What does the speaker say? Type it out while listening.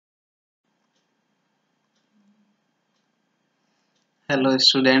Hello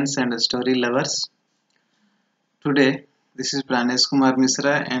students and story lovers. Today this is Pranesh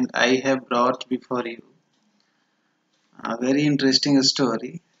Mishra and I have brought before you a very interesting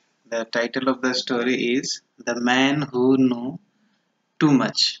story. The title of the story is The Man Who Knew Too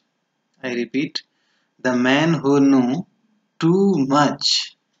Much. I repeat, The Man Who Knew Too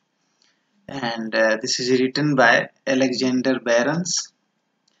Much. And this is written by Alexander Barons.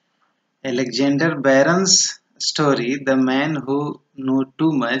 Alexander Baron's story, The Man Who Knew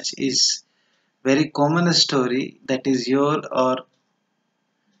Too Much, is very common story that is your or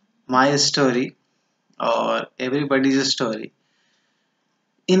my story or everybody's story.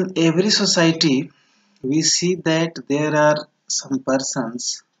 In every society, we see that there are some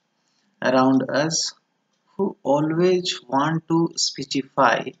persons around us who always want to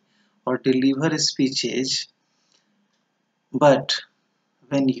speechify or deliver speeches, but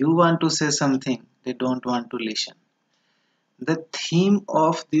when you want to say something, they don't want to listen. The theme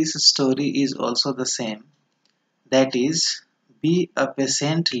of this story is also the same, that is, be a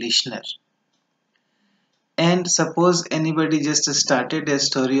patient listener. And suppose anybody just started a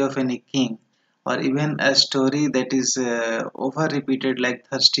story of any king or even a story that is over repeated like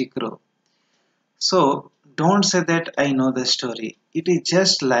thirsty crow. So don't say that I know the story. It is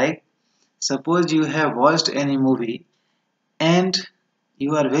just like suppose you have watched any movie and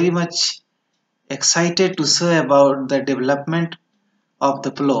you are very much excited to say about the development of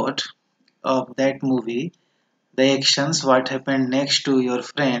the plot of that movie, the actions, what happened next to your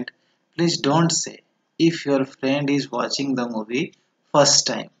friend. Please don't say if your friend is watching the movie first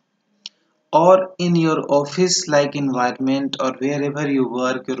time, or in your office like environment or wherever you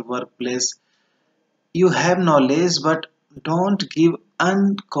work, your workplace, you have knowledge but don't give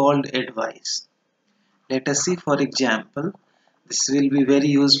uncalled advice. Let us see, for example, this will be very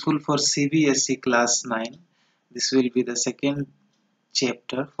useful for CBSE class 9. This will be the second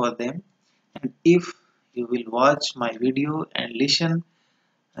chapter for them, and if you will watch my video and listen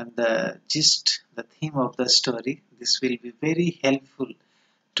and the gist, the theme of the story, this will be very helpful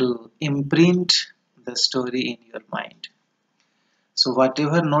to imprint the story in your mind. So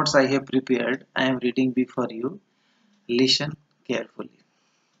whatever notes I have prepared, I am reading before you. Listen carefully.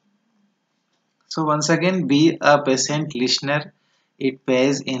 So once again, be a patient listener. It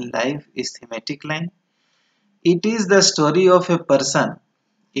pays in life is thematic line. It is the story of a person.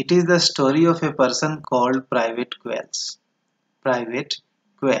 It is the story of a person called Private Quells. Private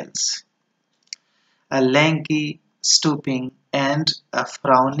Quells. A lanky, stooping, and a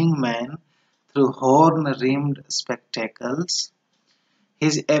frowning man through horn-rimmed spectacles.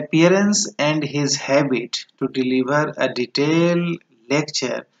 His appearance and his habit to deliver a detailed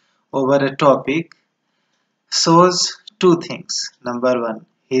lecture over a topic shows two things. Number one,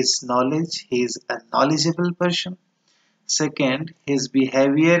 his knowledge. He is a knowledgeable person. Second, his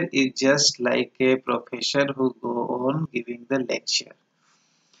behavior is just like a professor who go on giving the lecture.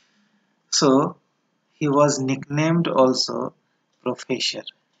 So he was nicknamed also Professor.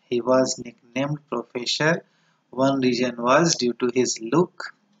 He was nicknamed Professor. One reason was due to his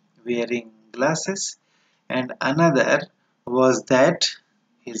look, wearing glasses, and another was that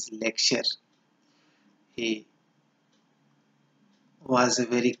his lecture. He was a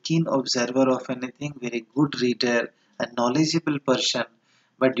very keen observer of anything, very good reader, a knowledgeable person,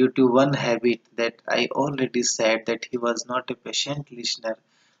 but due to one habit that I already said, that he was not a patient listener,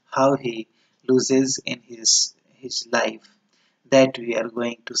 how he loses in his life, that we are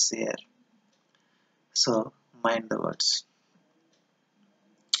going to share. So mind the words.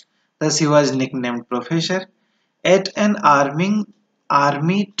 Thus he was nicknamed Professor. At an army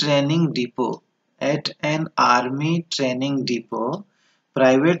training depot,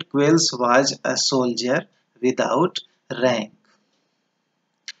 Private Quells was a soldier without rank,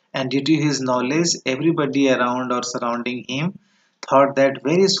 and due to his knowledge, everybody around or surrounding him thought that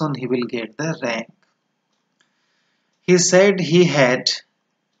very soon he will get the rank. He said he had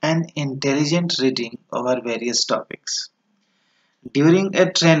an intelligent reading over various topics. During a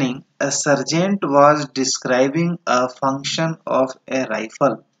training, a sergeant was describing a function of a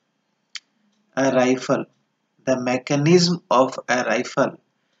rifle. The mechanism of a rifle.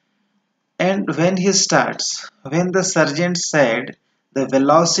 And when the sergeant said the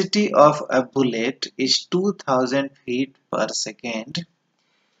velocity of a bullet is 2000 feet per second,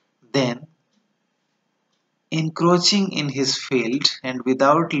 then encroaching in his field and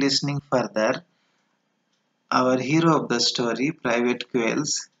without listening further, our hero of the story, Private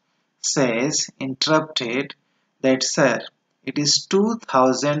Quells, interrupted that, sir, it is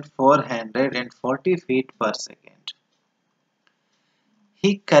 2440 feet per second.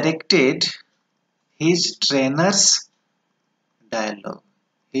 He corrected his trainer's dialogue,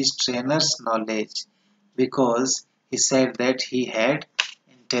 his trainer's knowledge, because he said that he had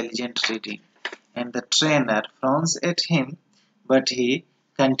intelligent reading. And the trainer frowns at him, but he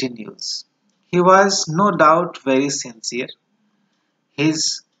continues. He was no doubt very sincere.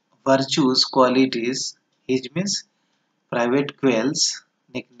 His virtues, qualities, his means Private Quails,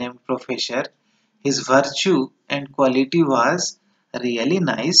 nicknamed Professor, his virtue and quality was really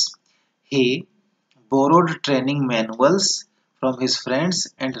nice. He borrowed training manuals from his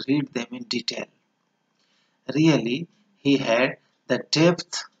friends and read them in detail. Really, he had the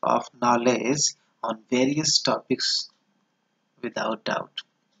depth of knowledge on various topics without doubt.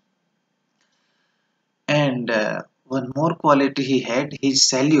 And one more quality he had, his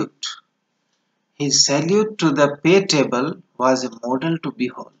salute. His salute to the pay table was a model to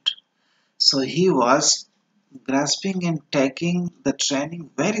behold. So he was grasping and taking the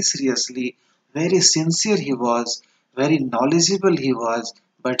training very seriously, very sincere he was, very knowledgeable he was.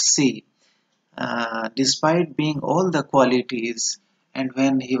 But see, despite being all the qualities, and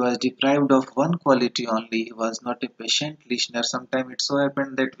when he was deprived of one quality only, he was not a patient listener. Sometimes it so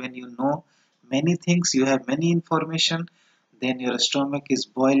happened that when you know many things, you have many information, then your stomach is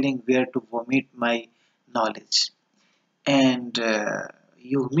boiling where to vomit my knowledge. And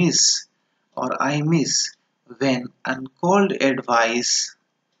you miss, or I miss, when uncalled advice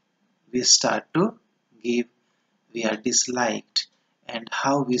we start to give, we are disliked, and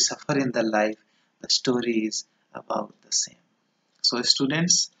how we suffer in the life, the story is about the same. So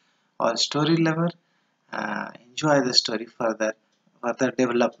students or story lover, enjoy the story further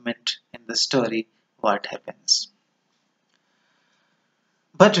development in the story, what happens.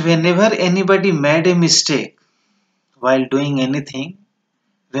 But whenever anybody made a mistake while doing anything,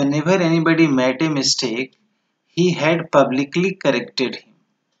 whenever anybody made a mistake, he had publicly corrected him.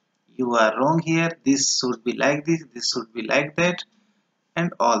 You are wrong here, this should be like this should be like that,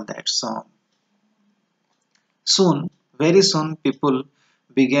 and all that so on. Soon, very soon, people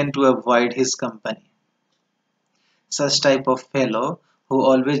began to avoid his company. Such type of fellow who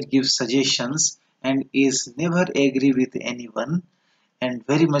always gives suggestions and is never agree with anyone and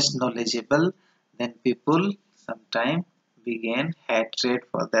very much knowledgeable, then people sometime began hatred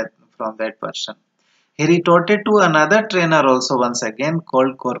for that from that person. He retorted to another trainer also once again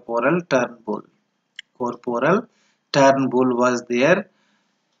called Corporal Turnbull. Corporal Turnbull was there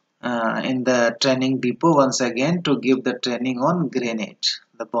in the training depot once again to give the training on grenade,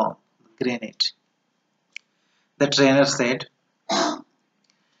 the bomb, grenade. The trainer said,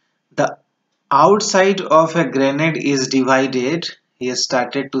 the outside of a grenade is divided. He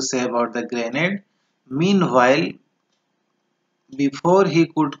started to say about the grenade. Meanwhile, before he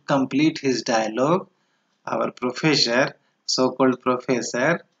could complete his dialogue, our professor, so-called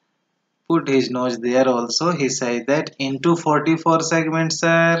professor, put his nose there also. He said that into 44 segments,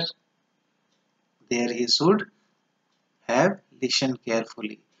 sir. There he should have listened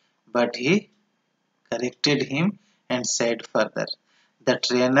carefully. But he corrected him and said further. The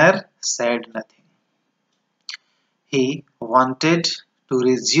trainer said nothing. He wanted to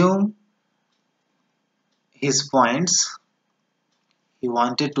resume his points. He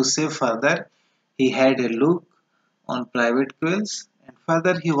wanted to say further. He had a look on private quills and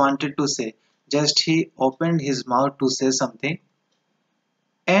further he wanted to say. Just he opened his mouth to say something.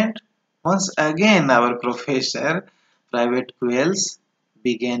 And once again our professor, private quills,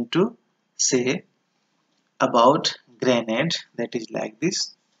 began to say about grenade, that is like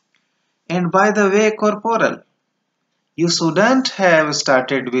this. And by the way, corporal, you shouldn't have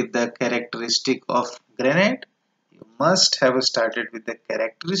started with the characteristic of grenade. You must have started with the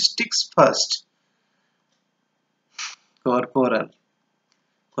characteristics first. Corporal.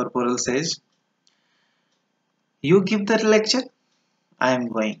 Corporal says, you give the lecture, I am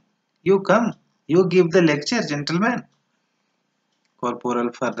going. You come, you give the lecture, gentlemen.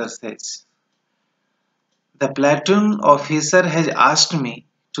 Corporal further says, the platoon officer has asked me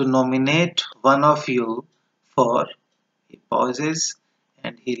to nominate one of you for. He pauses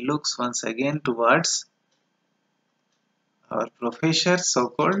and he looks once again towards our professor,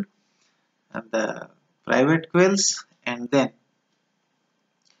 so-called, and the private quills, and then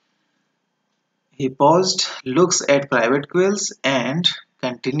he paused, looks at private quills and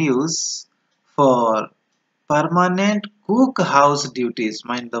continues for permanent cook house duties.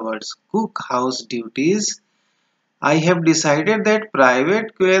 Mind the words cook house duties. I have decided that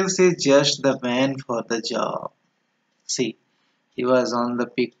private quills is just the man for the job. See, he was on the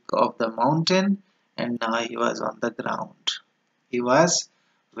peak of the mountain and now he was on the ground. He was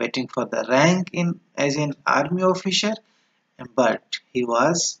waiting for the rank in as an army officer, but he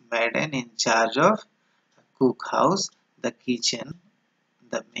was made in charge of a cook house the kitchen,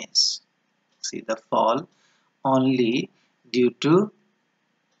 the mess. See the fall only due to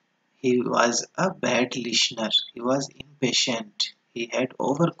he was a bad listener. He was impatient. He had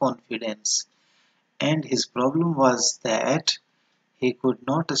overconfidence. And his problem was that he could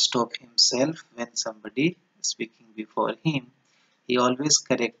not stop himself when somebody speaking before him. He always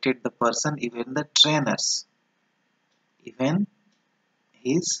corrected the person, even the trainers, even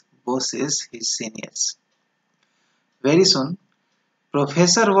his bosses, his seniors. Very soon,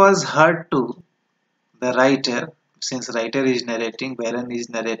 Professor was heard to the writer, since writer is narrating, Baron is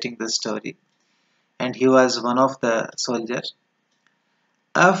narrating the story, and he was one of the soldiers.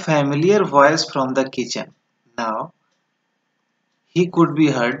 A familiar voice from the kitchen. Now he could be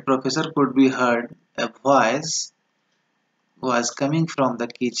heard, Professor could be heard, a voice was coming from the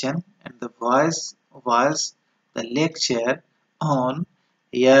kitchen, and the voice was the lecture on,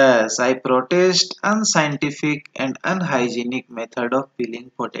 yes, I protest unscientific and unhygienic method of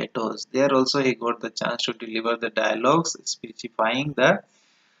peeling potatoes. There also he got the chance to deliver the dialogues specifying the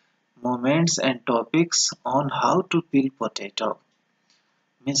moments and topics on how to peel potato.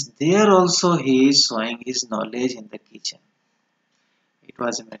 Means there also he is showing his knowledge in the kitchen. It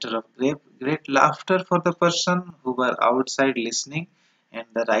was a matter of great laughter for the person who were outside listening, and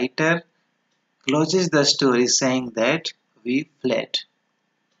the writer closes the story saying that we fled.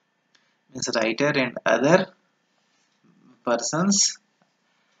 Means writer and other persons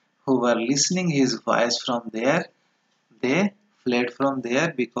who were listening his voice from there, they fled from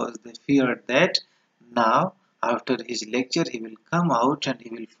there because they feared that now after his lecture he will come out and he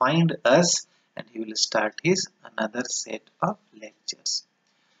will find us and he will start his another set of lectures.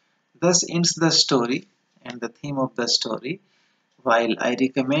 Thus ends the story and the theme of the story. While I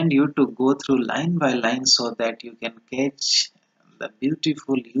recommend you to go through line by line so that you can catch the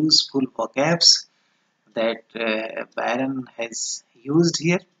beautiful, useful vocabs that Baron has used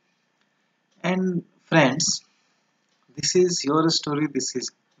here. And friends, this is your story, this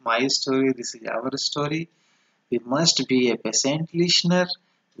is my story, this is our story. We must be a patient listener.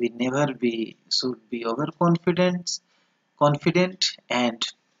 We never be should be confident, and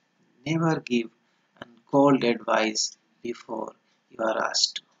never give uncold advice before you are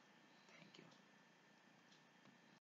asked to.